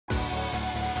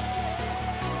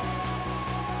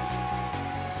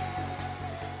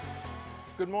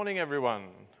Good morning, everyone.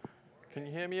 Can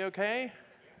you hear me okay?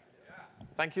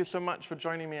 Thank you so much for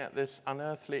joining me at this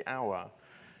unearthly hour.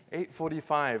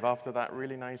 8:45 after that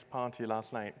really nice party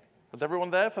last night. Was everyone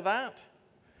there for that?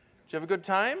 Did you have a good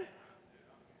time?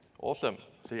 Awesome.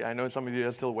 See, I know some of you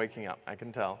are still waking up, I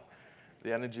can tell.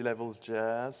 The energy level's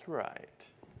just right.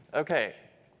 Okay,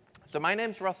 so my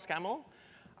name's Scammell.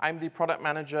 I'm the product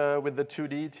manager with the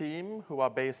 2D team, who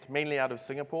are based mainly out of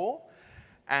Singapore.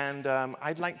 And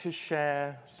I'd like to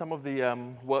share some of the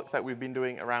work that we've been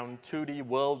doing around 2D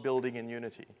world building in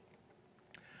Unity.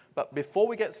 But before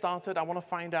we get started, I want to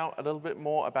find out a little bit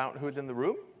more about who's in the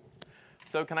room.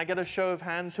 So can I get a show of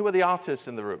hands? Who are the artists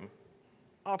in the room?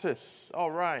 Artists,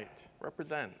 all right,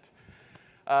 represent.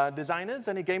 Designers,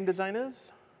 any game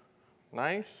designers?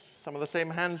 Nice, some of the same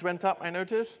hands went up, I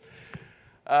noticed.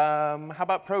 How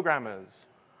about programmers?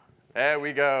 There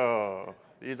we go.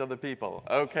 These are the people.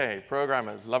 OK,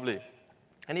 programmers, lovely.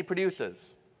 Any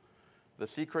producers? The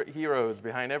secret heroes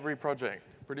behind every project.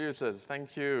 Producers,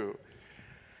 thank you.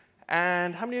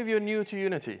 And how many of you are new to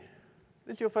Unity?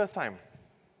 This is your first time.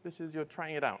 You're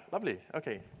trying it out. Lovely.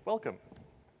 OK, welcome.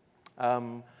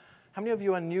 How many of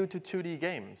you are new to 2D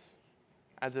games?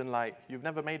 As in, like, you've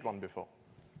never made one before?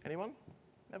 Anyone?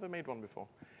 Never made one before.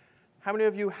 How many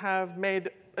of you have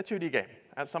made a 2D game?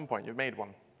 At some point, you've made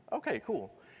one. OK,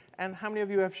 cool. And how many of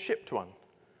you have shipped one?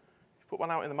 You've put one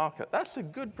out in the market. That's a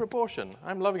good proportion.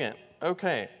 I'm loving it.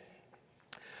 OK.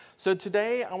 So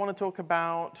today, I want to talk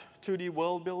about 2D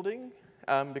world building,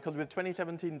 because with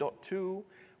 2017.2,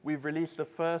 we've released the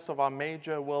first of our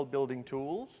major world building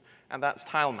tools, and that's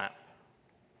tile map.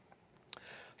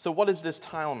 So what is this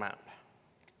tile map?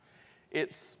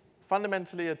 It's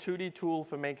fundamentally a 2D tool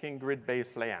for making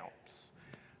grid-based layouts.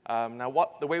 Now,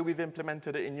 the way we've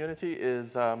implemented it in Unity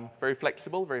is very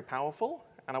flexible, very powerful,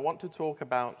 and I want to talk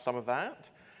about some of that.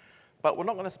 But we're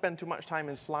not going to spend too much time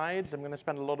in slides. I'm going to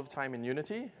spend a lot of time in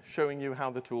Unity showing you how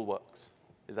the tool works.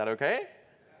 Is that OK? Yeah.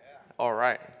 All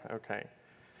right. OK.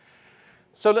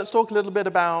 So let's talk a little bit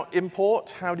about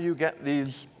import. How do you get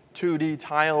these 2D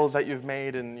tiles that you've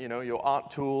made in your art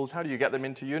tools? How do you get them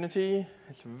into Unity?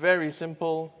 It's very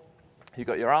simple. You've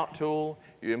got your art tool.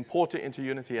 You import it into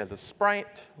Unity as a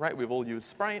sprite, right? We've all used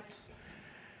sprites.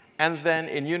 And then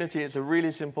in Unity, it's a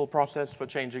really simple process for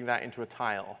changing that into a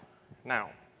tile. Now,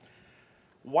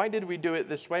 why did we do it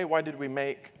this way? Why did we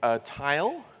make a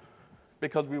tile?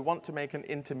 Because we want to make an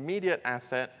intermediate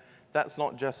asset that's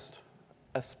not just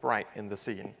a sprite in the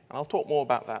scene. And I'll talk more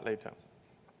about that later.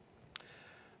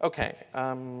 OK,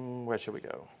 where should we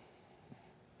go?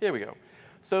 Here we go.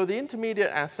 So the intermediate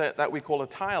asset that we call a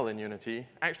tile in Unity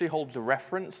actually holds a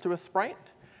reference to a sprite.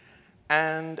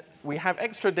 And we have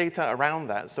extra data around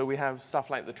that. So we have stuff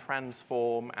like the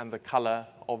transform and the color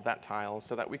of that tile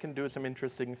so that we can do some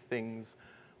interesting things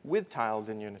with tiles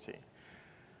in Unity.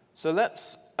 So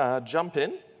let's jump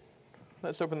in.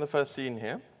 Let's open the first scene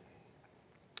here.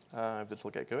 If this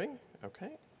will get going. OK.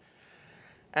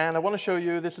 And I want to show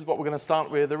you, this is what we're going to start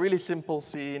with, a really simple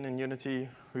scene in Unity.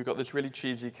 We've got this really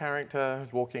cheesy character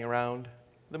who's walking around.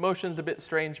 The motion's a bit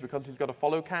strange because he's got a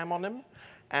follow cam on him,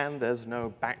 and there's no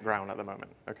background at the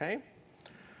moment, OK?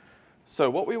 So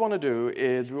what we want to do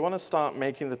is we want to start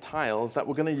making the tiles that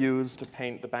we're going to use to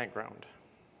paint the background.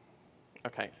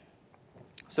 OK.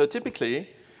 So typically,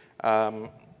 can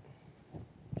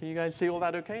you guys see all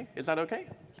that OK? Is that OK?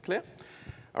 It's clear?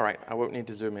 All right, I won't need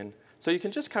to zoom in. So you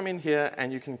can just come in here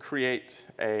and you can create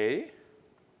a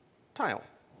tile.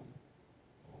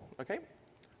 OK?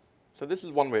 So this is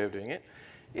one way of doing it.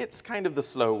 It's kind of the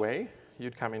slow way.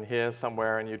 You'd come in here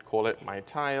somewhere and you'd call it my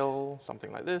tile,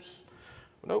 something like this.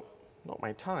 Nope, not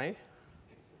my tie.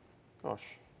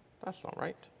 Gosh, that's not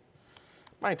right.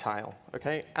 My tile,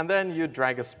 OK? And then you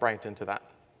drag a sprite into that.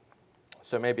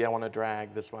 So maybe I want to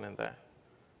drag this one in there.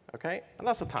 OK? And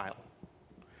that's a tile.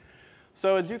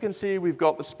 So as you can see, we've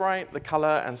got the sprite, the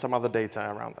color, and some other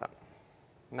data around that.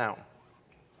 Now,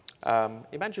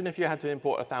 imagine if you had to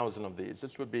import 1,000 of these.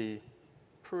 This would be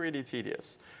pretty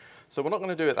tedious. So we're not going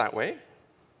to do it that way.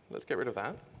 Let's get rid of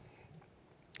that.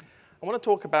 I want to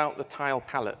talk about the tile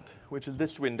palette, which is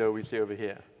this window we see over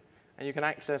here. And you can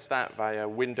access that via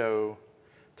Window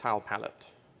Tile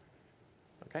Palette.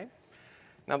 OK?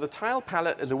 Now, the tile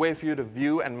palette is a way for you to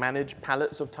view and manage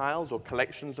palettes of tiles or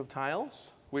collections of tiles,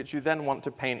 which you then want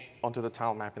to paint onto the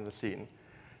tile map in the scene.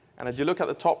 And as you look at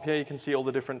the top here, you can see all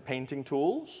the different painting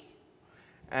tools.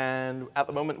 And at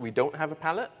the moment, we don't have a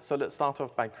palette. So let's start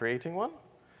off by creating one.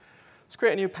 Let's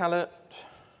create a new palette.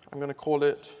 I'm going to call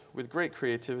it, with great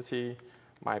creativity,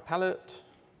 my palette.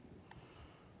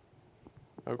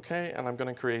 OK, and I'm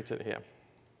going to create it here.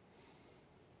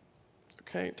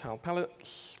 OK, tile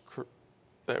palettes.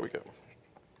 There we go.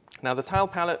 Now, the tile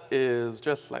palette is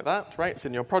just like that, right? It's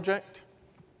in your project.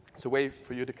 It's a way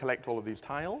for you to collect all of these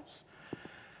tiles.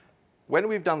 When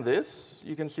we've done this,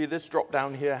 you can see this drop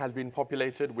down here has been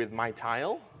populated with my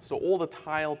tile. So all the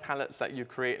tile palettes that you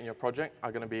create in your project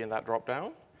are going to be in that drop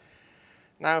down.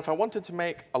 Now, if I wanted to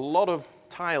make a lot of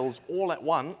tiles all at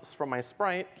once from my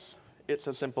sprites, it's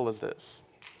as simple as this.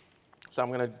 So I'm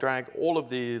going to drag all of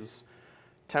these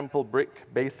temple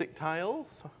brick basic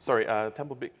tiles,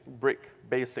 temple brick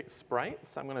basic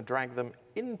sprites. I'm going to drag them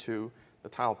into the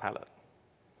tile palette,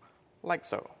 like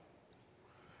so.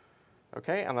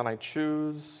 Okay, and then I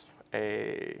choose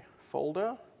a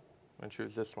folder, and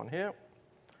choose this one here.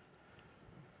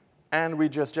 And we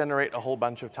just generate a whole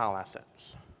bunch of tile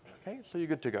assets. Okay, so you're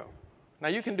good to go. Now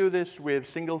you can do this with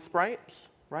single sprites,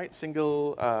 right?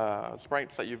 Single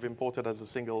sprites that you've imported as a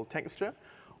single texture,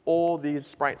 or these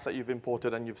sprites that you've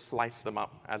imported and you've sliced them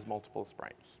up as multiple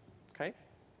sprites. Okay?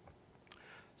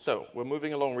 So we're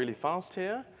moving along really fast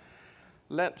here.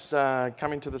 Let's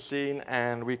come into the scene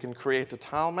and we can create a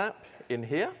tile map in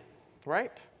here,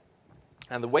 right?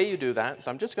 And the way you do that, so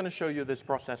I'm just going to show you this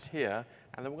process here,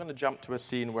 and then we're going to jump to a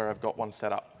scene where I've got one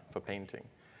set up for painting.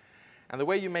 And the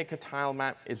way you make a tile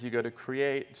map is you go to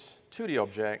Create, 2D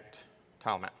Object,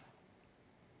 Tile Map.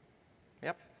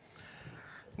 Yep.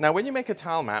 Now, when you make a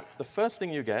tile map, the first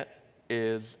thing you get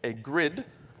is a grid,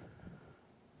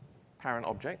 parent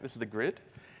object. This is the grid.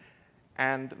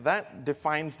 And that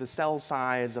defines the cell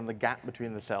size and the gap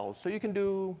between the cells. So you can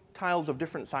do tiles of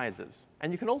different sizes.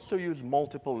 And you can also use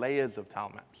multiple layers of tile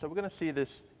maps. So we're going to see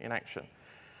this in action.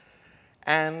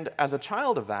 And as a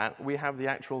child of that, we have the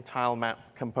actual tile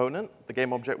map component, the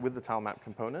game object with the tile map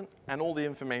component, and all the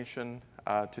information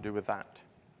to do with that.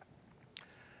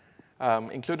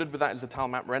 Included with that is the tile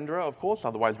map renderer, of course,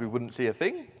 otherwise we wouldn't see a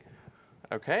thing.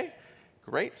 Okay,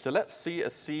 great. So let's see a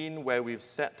scene where we've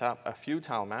set up a few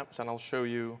tile maps, and I'll show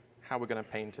you how we're going to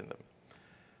paint in them.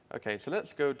 Okay, so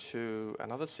let's go to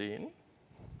another scene,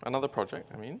 another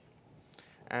project, I mean,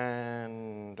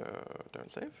 and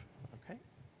don't save. Okay.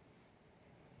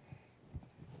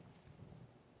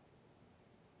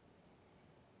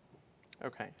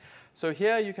 Okay, so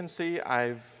here you can see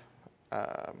I've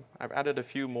added a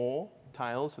few more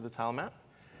tiles to the tile map.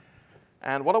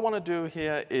 And what I want to do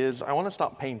here is I want to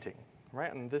start painting,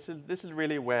 right? And this is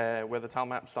really where the tile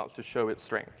map starts to show its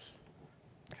strengths.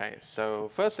 Okay, so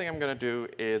first thing I'm going to do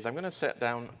is I'm going to set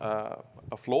down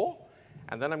a floor,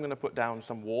 and then I'm going to put down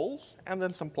some walls, and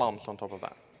then some plants on top of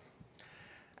that.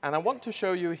 And I want to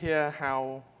show you here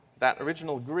how that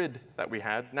original grid that we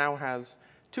had now has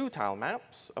two tile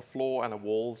maps, a floor and a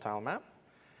walls tile map.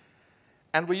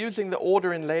 And we're using the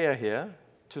order in layer here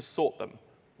to sort them.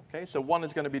 Okay, so one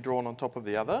is going to be drawn on top of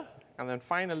the other. And then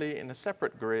finally, in a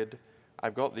separate grid,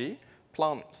 I've got the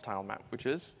plants tile map, which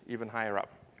is even higher up.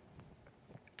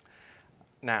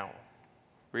 Now,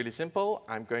 really simple.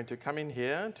 I'm going to come in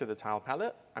here to the tile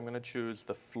palette. I'm going to choose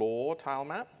the floor tile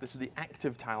map. This is the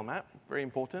active tile map, very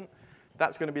important.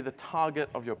 That's going to be the target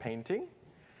of your painting.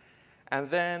 And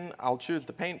then I'll choose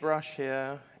the paintbrush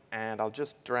here, and I'll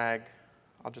just grab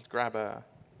a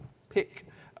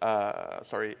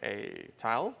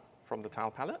tile from the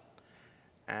tile palette,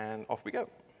 and off we go.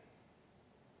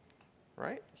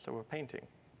 Right, so we're painting.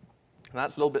 And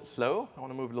that's a little bit slow. I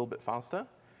want to move a little bit faster.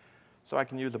 So I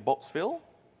can use a box fill,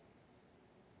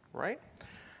 right?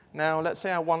 Now, let's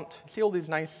say I want, see all these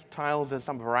nice tiles, there's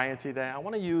some variety there. I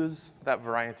want to use that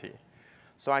variety.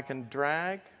 So I can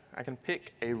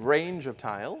pick a range of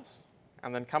tiles,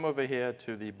 and then come over here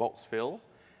to the box fill,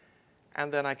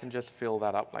 and then I can just fill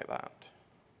that up like that.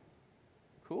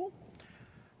 Cool?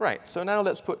 Right, so now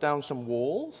let's put down some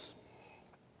walls.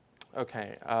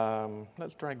 Okay,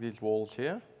 let's drag these walls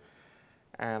here,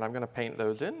 and I'm going to paint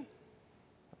those in.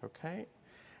 Okay,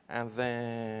 and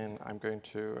then I'm going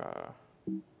to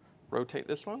rotate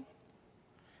this one,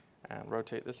 and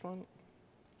rotate this one.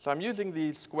 So I'm using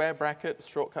the square bracket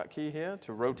shortcut key here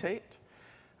to rotate.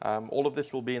 All of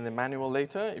this will be in the manual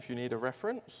later if you need a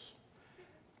reference.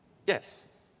 Yes?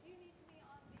 Do you need to be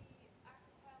on the active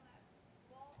tile map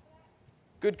wall for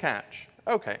that? Good catch.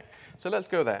 OK, so let's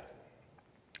go there.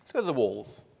 Let's go to the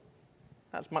walls.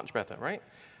 That's much better, right?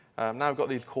 Now I've got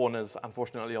these corners,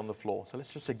 unfortunately, on the floor. So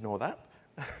let's just ignore that.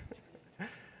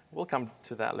 We'll come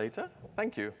to that later.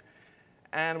 Thank you.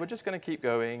 And we're just going to keep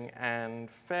going. And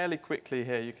fairly quickly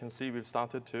here, you can see we've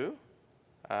started to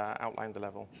outline the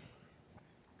level.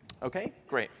 OK,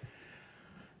 great.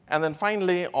 And then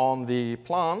finally, on the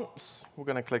plants, we're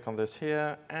going to click on this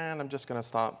here. And I'm just going to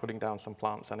start putting down some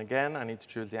plants. And again, I need to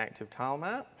choose the active tile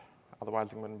map.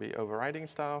 Otherwise, I'm going to be overriding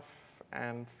stuff.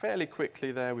 And fairly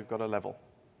quickly there, we've got a level,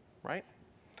 right?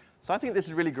 So I think this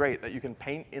is really great that you can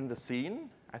paint in the scene.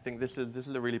 I think this is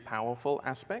a really powerful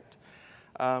aspect.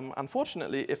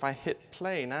 Unfortunately, if I hit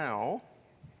play now,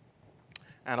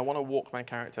 and I want to walk my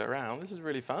character around, this is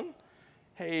really fun.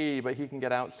 Hey, but he can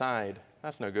get outside.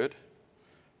 That's no good,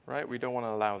 right? We don't want to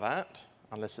allow that,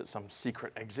 unless it's some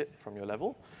secret exit from your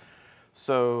level.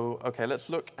 So, OK, let's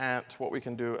look at what we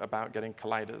can do about getting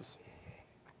colliders.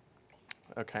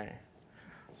 OK,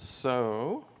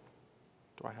 so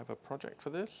do I have a project for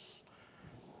this?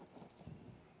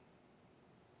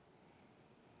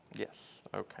 Yes,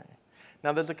 OK.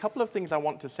 Now, there's a couple of things I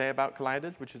want to say about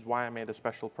colliders, which is why I made a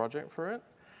special project for it.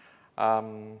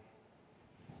 And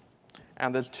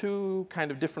there's two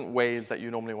kind of different ways that you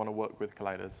normally want to work with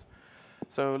colliders.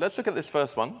 So let's look at this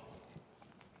first one.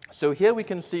 So here we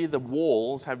can see the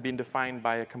walls have been defined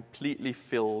by a completely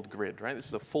filled grid, right? This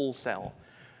is a full cell.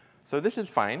 So this is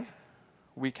fine.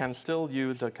 We can still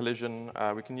use a collision.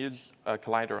 We can use a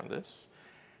collider on this.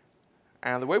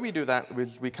 And the way we do that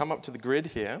is we come up to the grid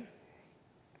here.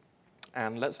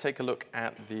 And let's take a look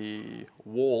at the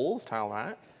walls tile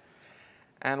map.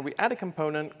 And we add a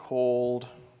component called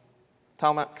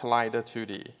tilemap collider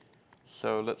 2D.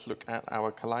 So let's look at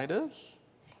our colliders.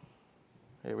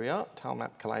 Here we are,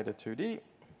 tilemap collider 2D.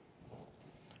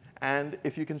 And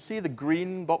if you can see the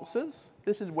green boxes,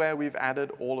 this is where we've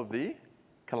added all of the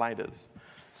colliders.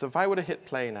 So if I were to hit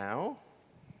play now,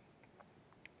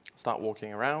 start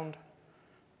walking around,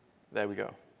 there we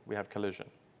go. We have collision.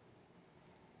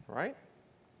 Right?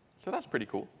 So that's pretty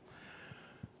cool.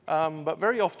 But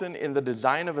very often in the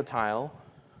design of a tile,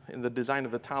 in the design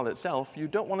of the tile itself, you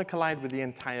don't want to collide with the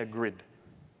entire grid.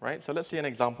 Right? So let's see an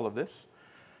example of this.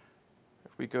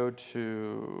 If we go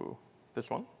to this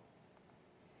one.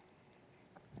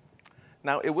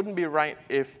 Now, it wouldn't be right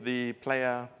if the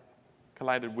player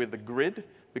collided with the grid,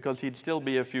 because he'd still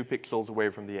be a few pixels away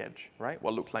from the edge, right?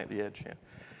 What looks like the edge here.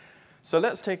 So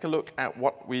let's take a look at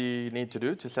what we need to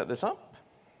do to set this up.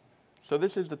 So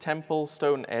this is the temple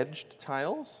stone-edged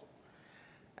tiles.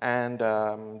 And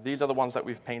these are the ones that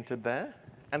we've painted there.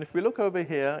 And if we look over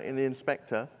here in the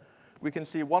inspector, we can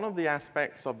see one of the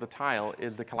aspects of the tile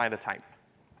is the collider type.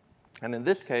 And in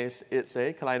this case, it's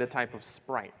a collider type of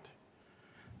sprite.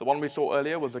 The one we saw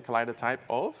earlier was a collider type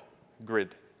of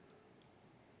grid,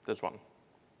 this one.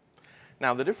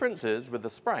 Now, the difference is with the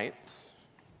sprites,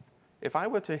 if I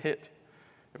were to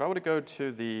go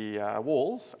to the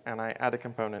walls and I add a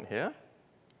component here,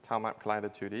 tilemap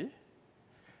collider 2D.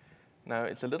 Now,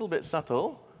 it's a little bit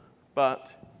subtle,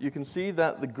 but you can see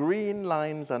that the green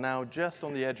lines are now just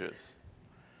on the edges.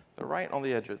 They're right on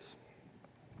the edges.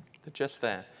 They're just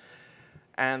there.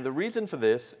 And the reason for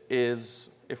this is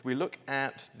if we look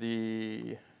at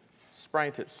the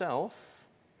sprite itself,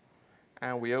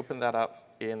 and we open that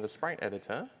up in the sprite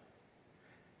editor,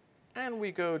 and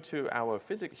we go to our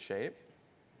physics shape,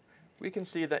 we can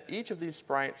see that each of these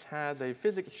sprites has a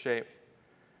physics shape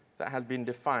that has been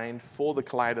defined for the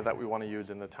collider that we want to use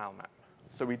in the tile map.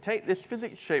 So we take this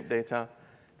physics shape data,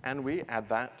 and we add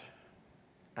that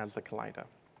as the collider.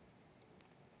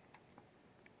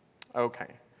 OK.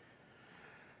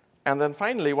 And then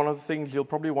finally, one of the things you'll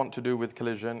probably want to do with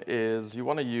collision is you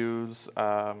want to use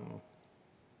a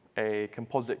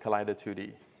composite collider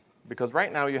 2D. Because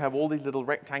right now, you have all these little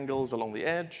rectangles along the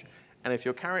edge. And if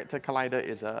your character collider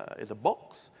is a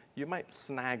box, you might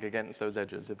snag against those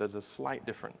edges if there's a slight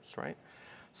difference, right?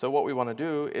 So what we want to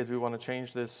do is we want to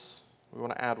change this. We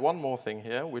want to add one more thing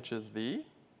here, which is the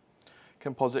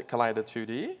composite collider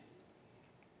 2D. And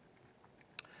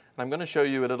I'm going to show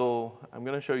you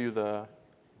the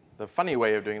funny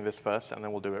way of doing this first, and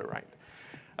then we'll do it right.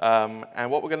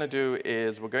 And what we're going to do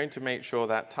is we're going to make sure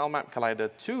that tilemap collider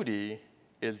 2D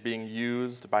is being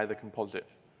used by the composite.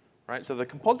 Right? So the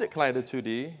composite collider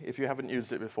 2D, if you haven't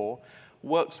used it before,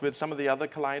 works with some of the other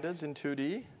colliders in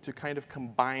 2D to kind of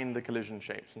combine the collision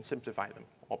shapes and simplify them,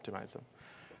 optimize them.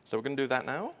 So we're going to do that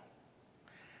now.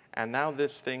 And now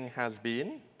this thing has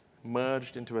been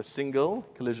merged into a single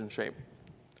collision shape.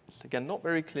 It's, again, not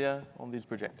very clear on these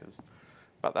projectors,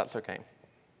 but that's OK.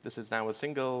 This is now a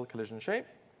single collision shape.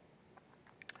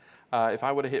 If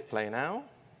I were to hit play now,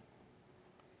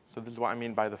 so this is what I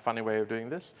mean by the funny way of doing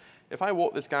this. If I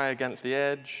walk this guy against the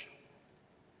edge,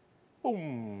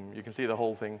 boom, you can see the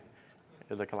whole thing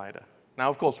is a collider. Now,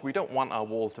 of course, we don't want our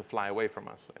walls to fly away from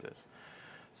us like this.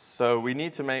 So we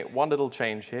need to make one little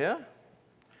change here.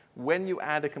 When you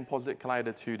add a composite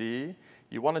collider 2D,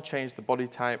 you want to change the body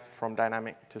type from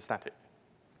dynamic to static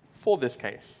for this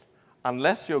case,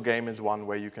 unless your game is one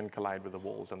where you can collide with the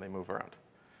walls and they move around.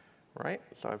 Right?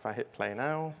 So if I hit play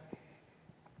now,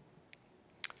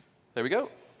 there we go.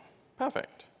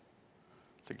 Perfect.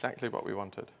 It's exactly what we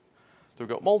wanted. So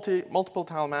we've got multiple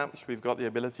tile maps. We've got the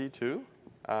ability to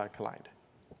collide.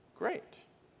 Great.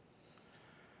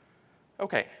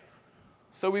 OK.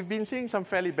 So we've been seeing some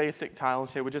fairly basic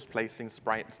tiles here. We're just placing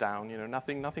sprites down,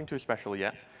 nothing too special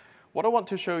yet. What I want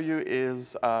to show you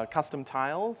is custom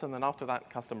tiles, and then after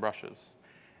that, custom brushes.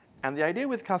 And the idea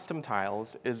with custom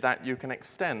tiles is that you can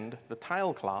extend the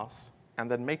tile class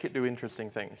and then make it do interesting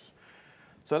things.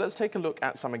 So let's take a look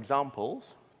at some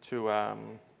examples to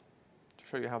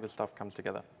show you how this stuff comes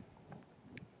together.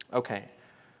 OK,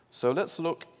 so let's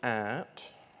look at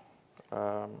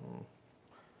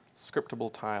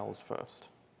scriptable tiles first.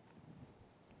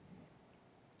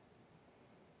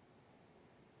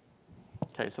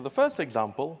 OK, so the first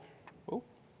example I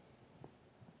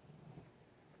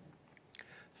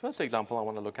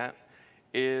want to look at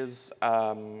is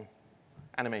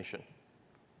animation,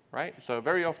 right? So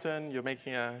very often you're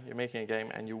making a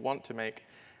game and you want to make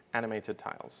animated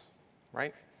tiles,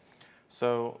 right?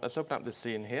 So let's open up the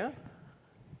scene here,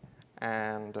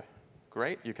 and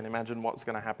great, you can imagine what's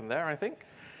going to happen there, I think.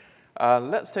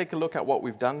 Let's take a look at what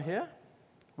we've done here.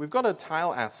 We've got a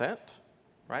tile asset,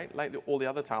 right, like all the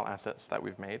other tile assets that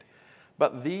we've made,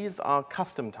 but these are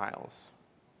custom tiles,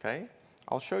 okay?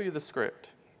 I'll show you the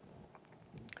script.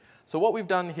 So what we've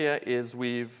done here is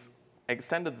we've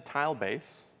extended the tile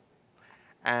base,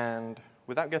 and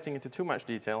without getting into too much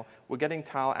detail, we're getting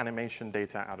tile animation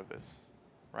data out of this,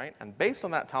 right? And based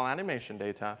on that tile animation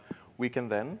data, we can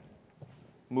then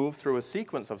move through a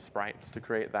sequence of sprites to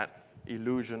create that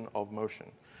illusion of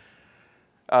motion.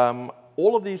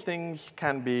 All of these things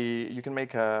can be, you can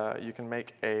make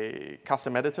a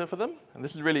custom editor for them. And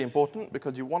this is really important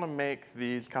because you want to make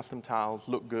these custom tiles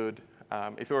look good.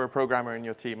 If you're a programmer in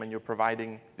your team and you're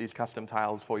providing these custom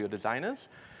tiles for your designers,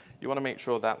 you want to make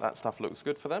sure that that stuff looks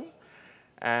good for them.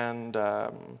 And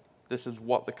this is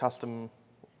what the custom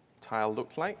tile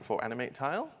looks like for animate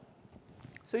tile.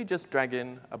 So you just drag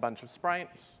in a bunch of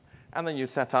sprites, and then you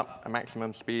set up a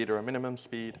maximum speed or a minimum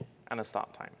speed and a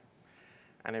start time.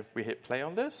 And if we hit play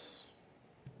on this,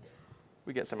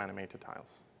 we get some animated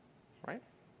tiles, right?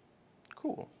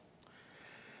 Cool.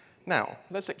 Now,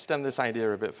 let's extend this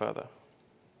idea a bit further.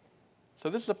 So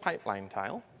this is a pipeline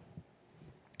tile.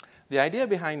 The idea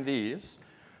behind these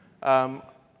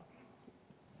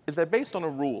is they're based on a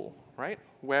rule, right,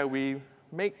 where we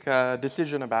make a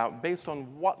decision about, based on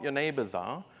what your neighbors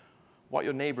are, what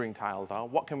your neighboring tiles are,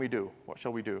 what can we do? What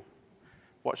shall we do?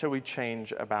 What shall we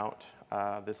change about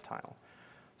this tile?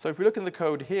 So if we look in the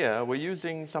code here, we're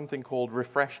using something called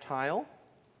refresh tile,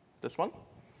 this one.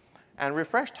 And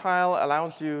refresh tile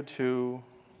allows you to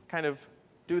kind of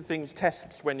do things,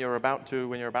 tests when you're about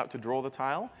to draw the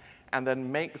tile, and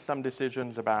then make some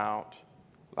decisions about,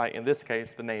 like in this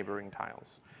case, the neighboring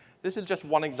tiles. This is just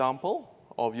one example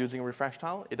of using a refresh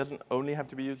tile. It doesn't only have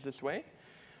to be used this way,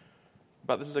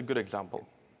 but this is a good example.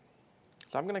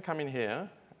 So I'm going to come in here,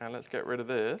 and let's get rid of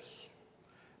this.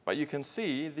 But you can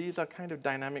see these are kind of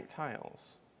dynamic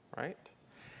tiles, right?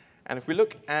 And if we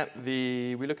look at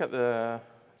the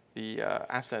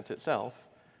asset itself,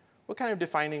 we're kind of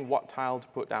defining what tile to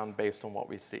put down based on what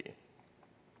we see.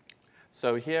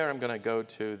 So here I'm going to go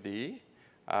to the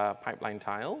pipeline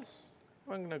tiles.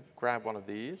 I'm going to grab one of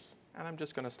these, and I'm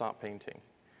just going to start painting.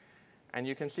 And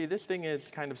you can see this thing is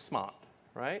kind of smart,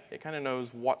 right? It kind of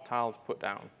knows what tile to put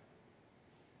down.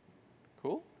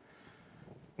 Cool.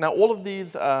 Now, all of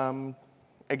these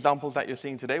examples that you're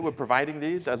seeing today, we're providing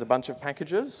these as a bunch of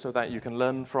packages so that you can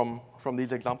learn from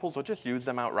these examples, or just use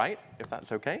them outright, if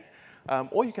that's OK.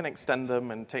 Or you can extend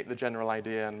them and take the general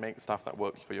idea and make stuff that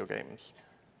works for your games.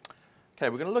 OK,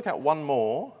 we're going to look at one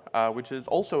more, which is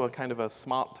also a kind of a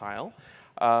smart tile.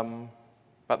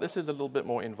 But this is a little bit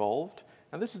more involved.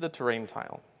 And this is the terrain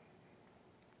tile.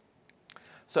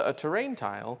 So a terrain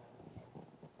tile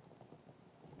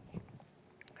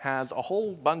has a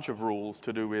whole bunch of rules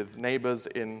to do with neighbors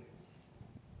in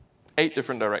 8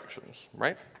 different directions,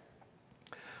 right?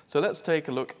 So let's take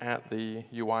a look at the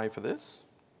UI for this.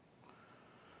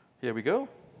 Here we go.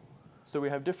 So we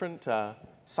have different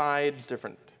sides,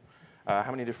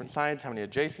 how many different sides, how many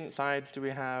adjacent sides do we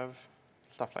have,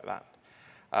 stuff like that.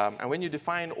 And when you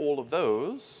define all of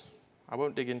those, I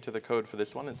won't dig into the code for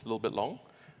this one, it's a little bit long,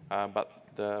 but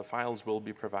the files will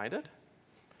be provided.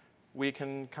 We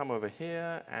can come over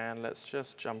here, and let's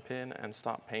just jump in and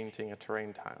start painting a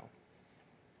terrain tile.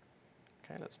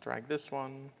 OK, let's drag this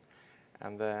one,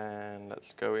 and then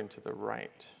let's go into the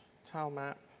right tile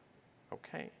map.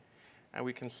 OK, and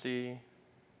we can see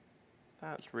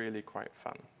that's really quite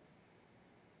fun.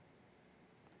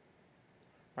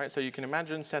 Right, so you can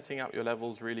imagine setting up your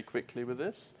levels really quickly with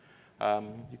this.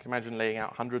 You can imagine laying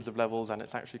out hundreds of levels, and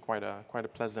it's actually quite a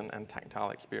pleasant and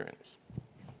tactile experience.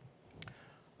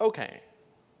 OK.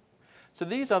 So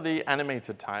these are the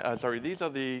these are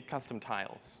the custom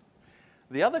tiles.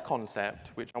 The other concept,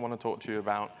 which I want to talk to you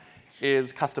about,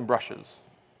 is custom brushes.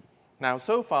 Now,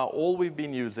 so far, all we've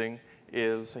been using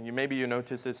is, and maybe you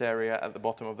notice this area at the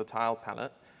bottom of the tile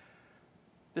palette,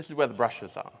 this is where the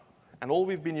brushes are. And all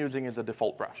we've been using is a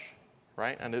default brush,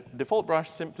 right? And a default brush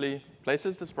simply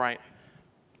places the sprite,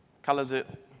 colors it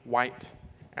white,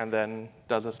 and then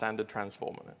does a standard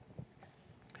transform on it.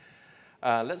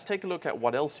 Let's take a look at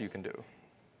what else you can do.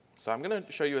 So I'm going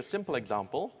to show you a simple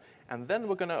example, and then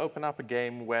we're going to open up a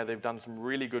game where they've done some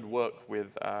really good work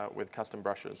with custom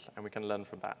brushes, and we can learn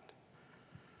from that.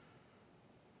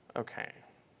 OK.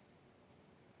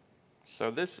 So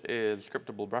this is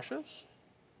scriptable brushes.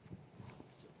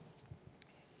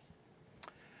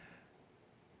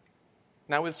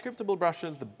 Now, with scriptable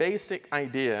brushes, the basic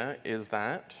idea is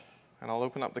that, and I'll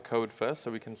open up the code first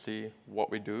so we can see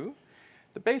what we do.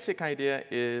 The basic idea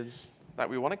is that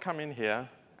we want to come in here,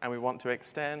 and we want to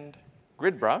extend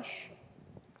grid brush.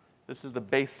 This is the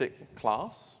basic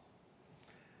class.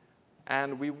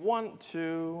 And we want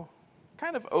to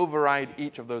kind of override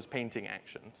each of those painting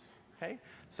actions. Okay?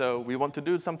 So we want to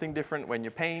do something different when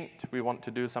you paint. We want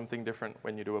to do something different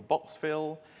when you do a box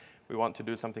fill. We want to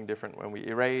do something different when we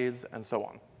erase, and so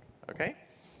on. Okay?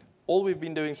 All we've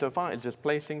been doing so far is just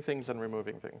placing things and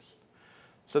removing things.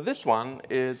 So this one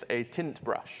is a tint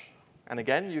brush. And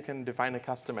again, you can define a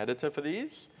custom editor for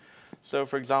these. So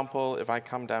for example, if I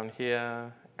come down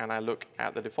here and I look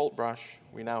at the default brush,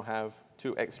 we now have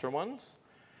 2 extra ones.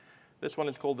 This one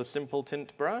is called the simple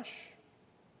tint brush.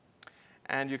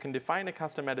 And you can define a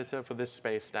custom editor for this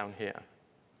space down here.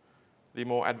 The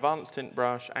more advanced tint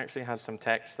brush actually has some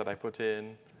text that I put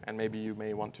in, and maybe you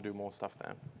may want to do more stuff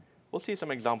there. We'll see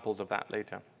some examples of that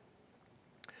later.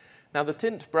 Now, the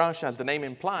tint brush, as the name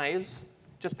implies,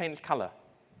 just paints color,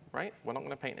 right? We're not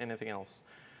going to paint anything else.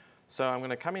 So I'm going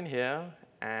to come in here,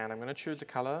 and I'm going to choose a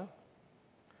color.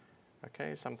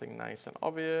 OK, something nice and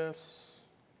obvious.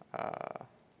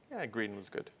 Yeah, green was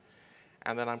good.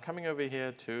 And then I'm coming over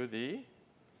here to the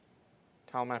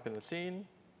tile map in the scene.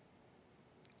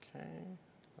 OK,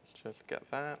 let's just get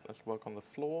that. Let's work on the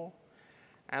floor.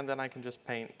 And then I can just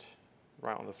paint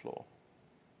right on the floor.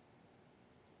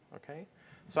 OK?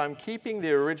 So I'm keeping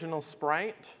the original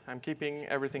sprite. I'm keeping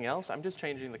everything else. I'm just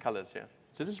changing the colors here.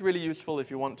 So this is really useful if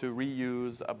you want to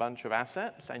reuse a bunch of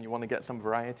assets and you want to get some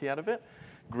variety out of it.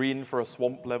 Green for a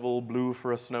swamp level, blue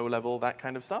for a snow level, that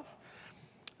kind of stuff.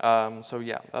 So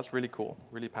yeah, that's really cool,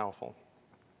 really powerful.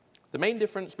 The main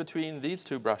difference between these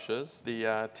 2 brushes,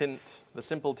 the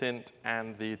simple tint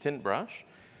and the tint brush,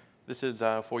 this is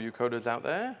for you coders out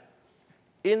there.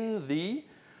 In the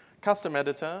custom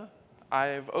editor,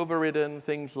 I've overridden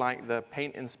things like the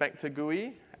paint inspector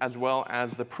GUI as well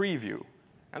as the preview.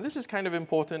 And this is kind of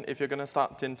important if you're going to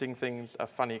start tinting things a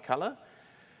funny color,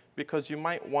 because you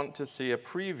might want to see a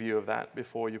preview of that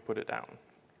before you put it down.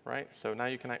 Right? So now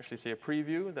you can actually see a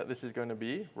preview that this is going to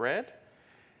be red.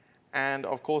 And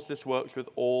of course, this works with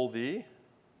all the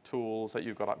tools that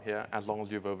you've got up here, as long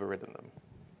as you've overridden them.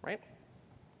 Right?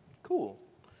 Cool.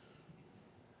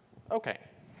 OK.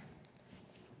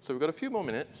 So we've got a few more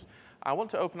minutes. I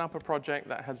want to open up a project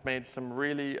that has made some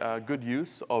really good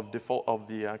use of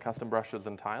the custom brushes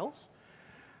and tiles.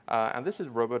 And this is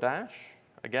RoboDash.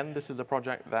 Again, this is a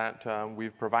project that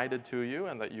we've provided to you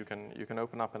and that you can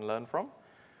open up and learn from.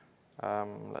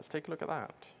 Let's take a look at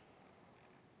that.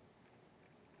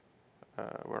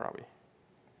 Where are we?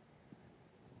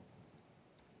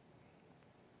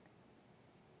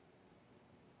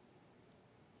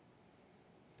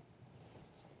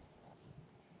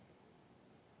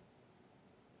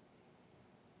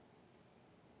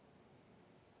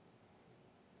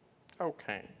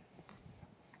 OK.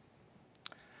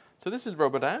 So this is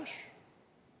RoboDash.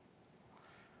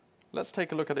 Let's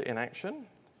take a look at it in action.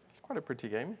 It's quite a pretty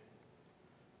game.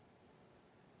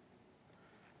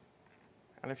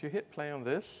 And if you hit play on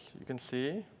this, you can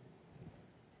see.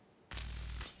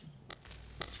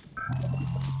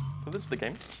 So this is the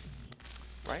game,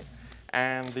 right?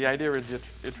 And the idea is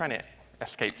you're trying to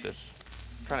escape this.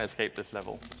 Trying to escape this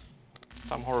level.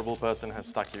 Some horrible person has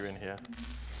stuck you in here,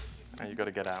 and you've got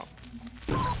to get out.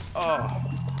 Oh,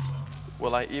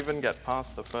 will I even get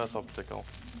past the first obstacle?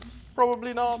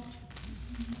 Probably not.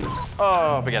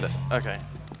 Oh, forget it. OK.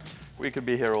 We could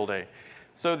be here all day.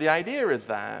 So the idea is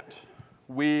that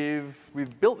we've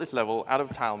built this level out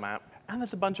of tile map, and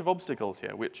there's a bunch of obstacles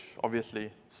here, which obviously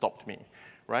stopped me.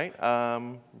 right?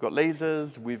 We've got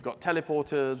lasers, we've got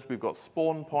teleporters, we've got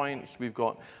spawn points, we've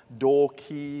got door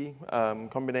key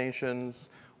combinations,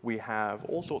 we have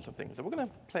all sorts of things. And we're going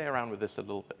to play around with this a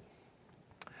little bit.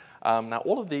 Now,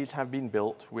 all of these have been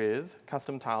built with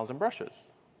custom tiles and brushes.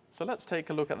 So let's take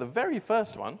a look at the very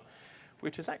first one,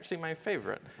 which is actually my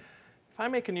favorite. If I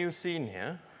make a new scene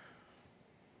here,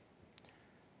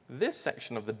 this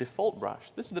section of the default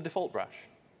brush, this is the default brush,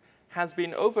 has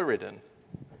been overridden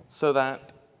so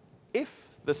that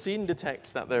if the scene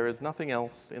detects that there is nothing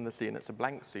else in the scene, it's a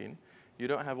blank scene, you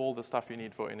don't have all the stuff you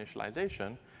need for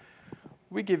initialization,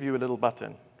 we give you a little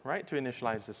button, right, to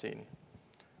initialize the scene.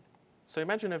 So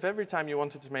imagine if every time you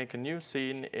wanted to make a new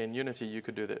scene in Unity, you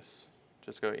could do this.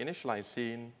 Just go initialize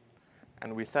scene,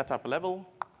 and we set up a level,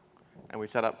 and we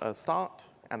set up a start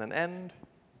and an end,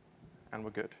 and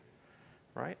we're good,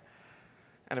 right?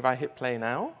 And if I hit play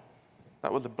now,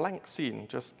 that was a blank scene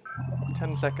just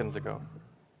 10 seconds ago,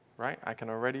 right? I can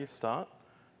already start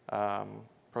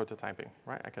prototyping,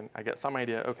 right? I get some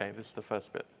idea, OK, this is the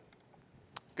first bit.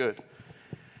 Good.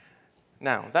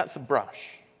 Now, that's a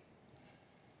brush.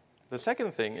 The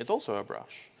second thing is also a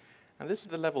brush, and this is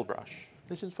the level brush.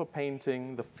 This is for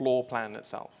painting the floor plan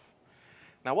itself.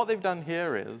 Now, what they've done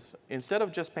here is, instead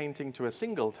of just painting to a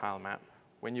single tile map,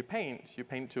 when you paint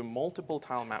to multiple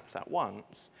tile maps at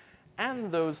once,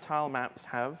 and those tile maps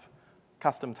have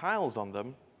custom tiles on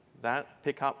them that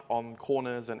pick up on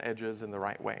corners and edges in the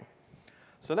right way.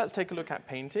 So let's take a look at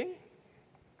painting.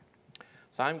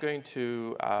 So I'm going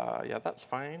to, yeah, that's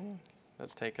fine.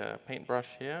 Let's take a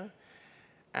paintbrush here,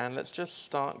 and let's just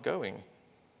start going.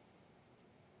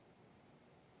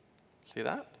 See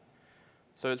that?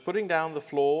 So it's putting down the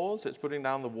floors, it's putting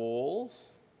down the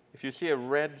walls. If you see a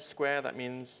red square, that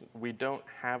means we don't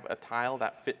have a tile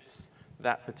that fits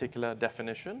that particular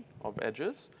definition of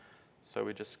edges. So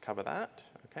we just cover that,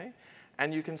 OK?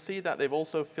 And you can see that they've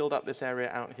also filled up this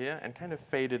area out here and kind of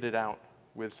faded it out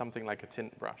with something like a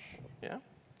tint brush, yeah?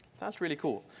 So that's really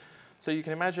cool. So you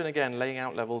can imagine, again, laying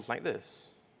out levels like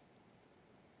this.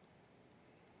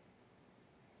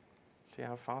 See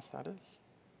how fast that is?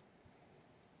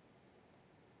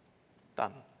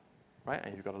 Done, right?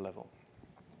 And you've got a level.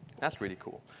 That's really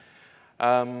cool.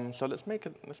 So let's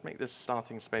make this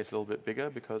starting space a little bit bigger,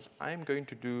 because I'm going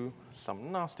to do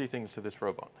some nasty things to this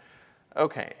robot.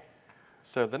 OK,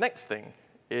 so the next thing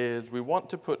is we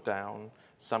want to put down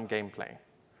some gameplay.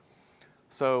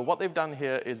 So what they've done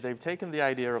here is they've taken the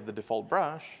idea of the default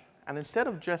brush, and instead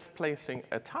of just placing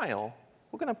a tile,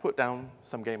 we're going to put down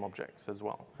some game objects as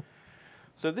well.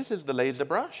 So this is the laser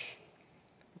brush.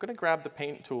 I'm going to grab the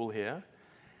paint tool here,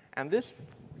 and this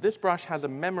brush has a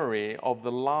memory of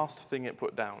the last thing it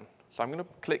put down. So I'm going to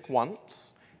click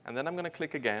once, and then I'm going to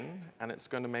click again, and it's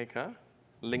going to make a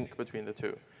link between the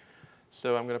two.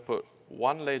 So I'm going to put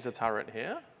one laser turret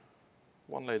here,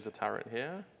 one laser turret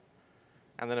here,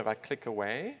 and then if I click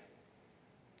away,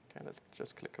 OK, let's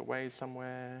just click away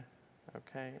somewhere,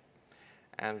 OK.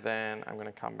 And then I'm going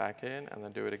to come back in and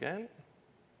then do it again.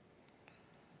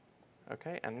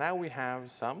 OK, and now we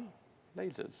have some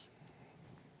lasers.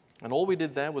 And all we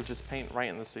did there was just paint right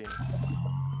in the scene.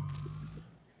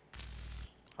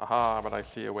 Aha, but I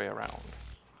see a way around.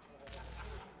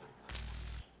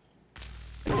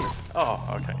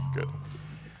 Oh, OK, good.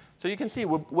 So you can see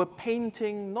we're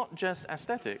painting not just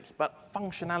aesthetics, but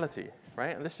functionality,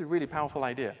 right? And this is a really powerful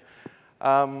idea.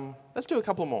 Let's do a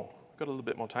couple more. Got a little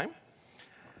bit more time.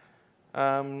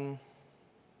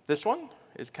 This one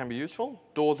can be useful.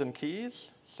 Doors and keys.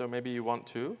 So maybe you want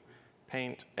to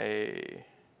paint a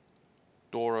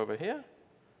door over here,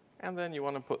 and then you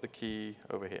want to put the key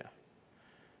over here.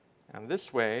 And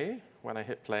this way, when I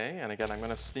hit play, and again, I'm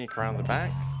going to sneak around the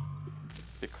back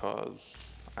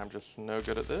because I'm just no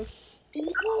good at this.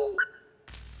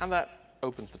 And that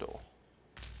opens the door,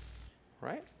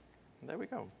 right? And there we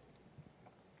go.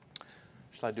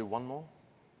 Shall I do one more?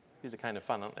 These are kind of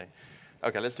fun, aren't they?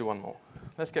 OK, let's do one more.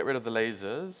 Let's get rid of the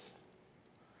lasers.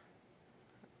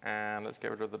 And let's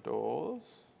get rid of the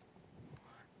doors.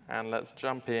 And let's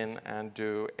jump in and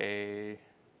do a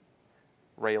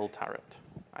rail turret.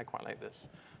 I quite like this.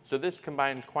 So this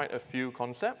combines quite a few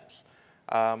concepts.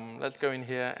 Let's go in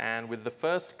here, and with the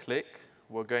first click,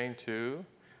 we're going to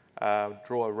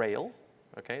draw a rail.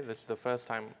 OK, this is the first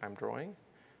time I'm drawing.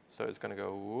 So it's going to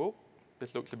go whoop.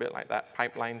 This looks a bit like that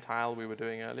pipeline tile we were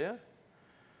doing earlier.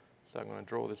 So I'm going to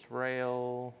draw this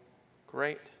rail.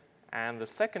 Great. And the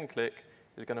second click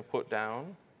is going to put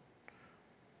down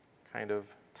kind of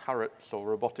turrets or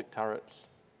robotic turrets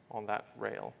on that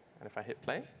rail. And if I hit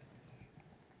play,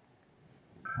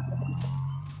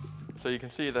 so you can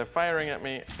see they're firing at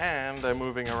me and they're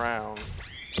moving around.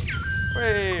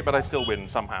 Hooray, but I still win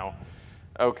somehow.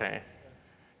 OK.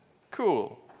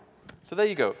 Cool. So there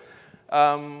you go.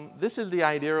 This is the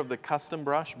idea of the custom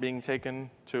brush being taken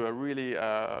to a really,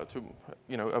 a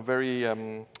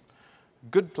very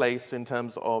good place in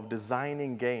terms of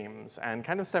designing games and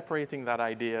kind of separating that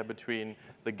idea between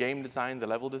the game design, the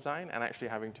level design, and actually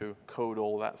having to code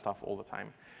all that stuff all the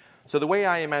time. So the way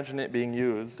I imagine it being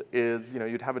used is,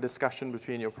 you'd have a discussion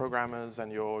between your programmers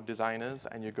and your designers,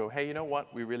 and you go, hey, you know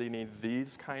what? We really need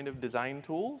these kind of design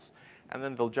tools. And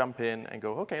then they'll jump in and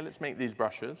go, OK, let's make these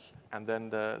brushes. And then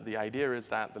the idea is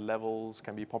that the levels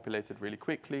can be populated really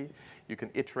quickly. You can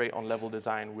iterate on level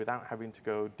design without having to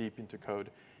go deep into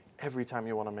code every time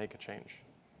you want to make a change.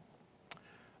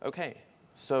 OK,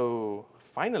 so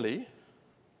finally,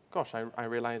 gosh, I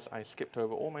realize I skipped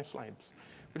over all my slides,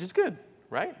 which is good,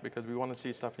 right? Because we want to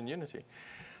see stuff in Unity.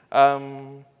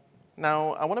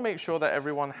 Now, I want to make sure that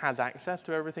everyone has access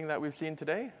to everything that we've seen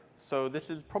today. So this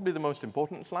is probably the most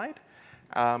important slide.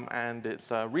 And it's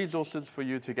resources for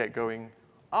you to get going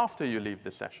after you leave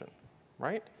this session,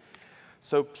 right?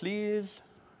 So please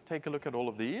take a look at all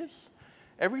of these.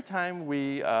 Every time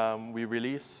we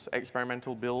release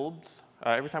experimental builds,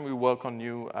 every time we work on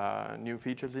new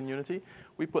features in Unity,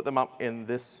 we put them up in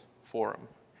this forum.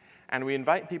 And we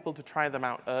invite people to try them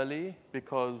out early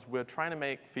because we're trying to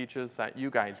make features that you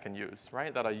guys can use,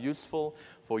 right? That are useful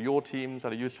for your teams,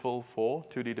 that are useful for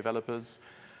 2D developers.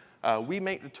 We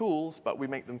make the tools, but we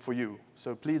make them for you.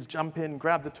 So please jump in,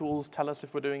 grab the tools, tell us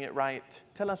if we're doing it right,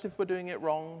 tell us if we're doing it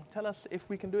wrong, tell us if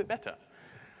we can do it better.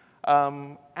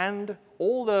 And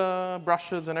all the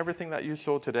brushes and everything that you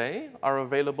saw today are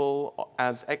available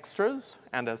as extras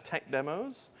and as tech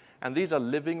demos. And these are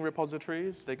living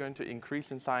repositories. They're going to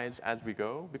increase in size as we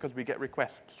go because we get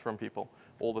requests from people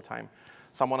all the time.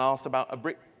 Someone asked about a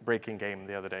brick breaking game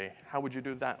the other day. How would you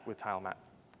do that with TileMap?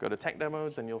 Go to tech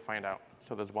demos and you'll find out.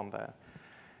 So there's one there.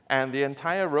 And the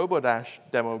entire RoboDash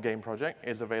demo game project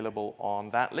is available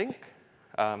on that link.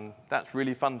 That's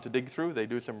really fun to dig through. They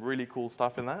do some really cool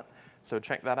stuff in that. So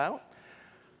check that out.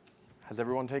 Has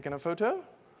everyone taken a photo?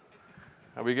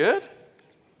 Are we good?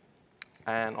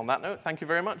 And on that note, thank you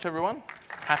very much, everyone.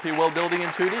 Happy world building in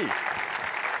 2D.